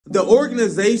The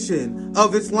Organization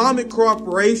of Islamic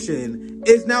Cooperation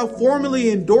is now formally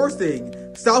endorsing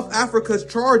South Africa's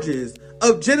charges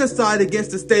of genocide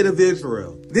against the state of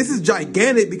Israel. This is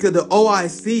gigantic because the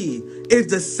OIC is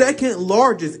the second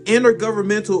largest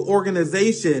intergovernmental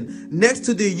organization next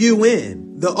to the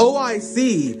UN. The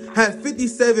OIC has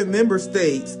 57 member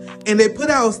states, and they put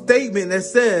out a statement that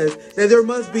says that there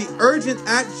must be urgent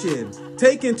action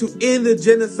taken to end the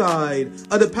genocide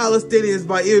of the Palestinians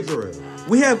by Israel.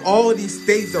 We have all of these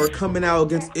states that are coming out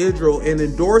against Israel and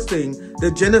endorsing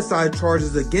the genocide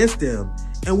charges against them.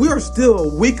 And we are still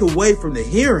a week away from the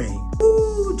hearing.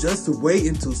 Ooh, just to wait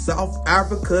until South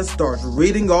Africa starts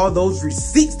reading all those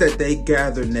receipts that they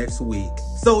gather next week.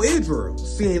 So Israel,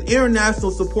 seeing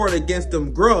international support against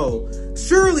them grow,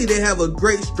 surely they have a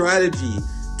great strategy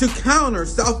to counter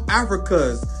South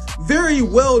Africa's very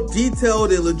well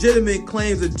detailed and legitimate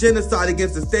claims of genocide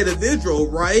against the state of Israel,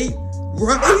 right?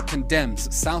 Right?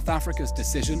 Condemns South Africa's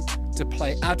decision to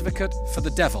play advocate for the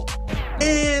devil.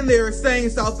 And they're saying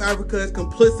South Africa is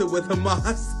complicit with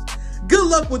Hamas. Good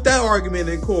luck with that argument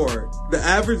in court. The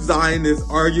average Zionist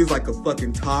argues like a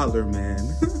fucking toddler, man.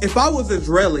 If I was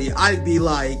Israeli, I'd be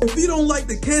like, if you don't like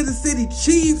the Kansas City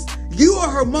Chiefs, you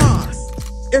are Hamas.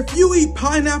 If you eat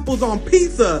pineapples on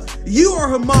pizza, you are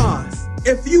Hamas.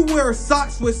 If you wear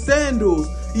socks with sandals,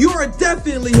 you are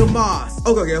definitely Hamas.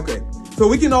 Okay. So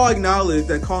we can all acknowledge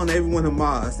that calling everyone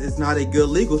Hamas is not a good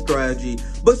legal strategy,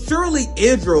 but surely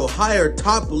Israel hired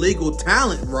top legal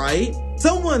talent, right?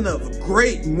 Someone of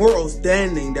great moral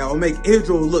standing that will make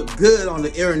Israel look good on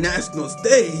the international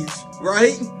stage,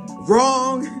 right?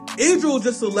 Wrong. Israel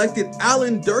just elected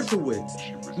Alan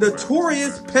Dershowitz,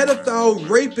 notorious pedophile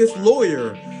rapist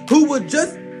lawyer who was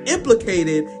just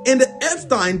implicated in the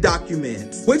Epstein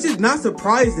documents, which is not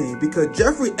surprising because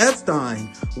Jeffrey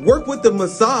Epstein worked with the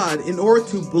Mossad in order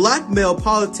to blackmail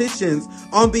politicians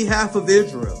on behalf of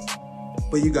Israel.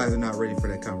 But you guys are not ready for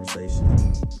that conversation.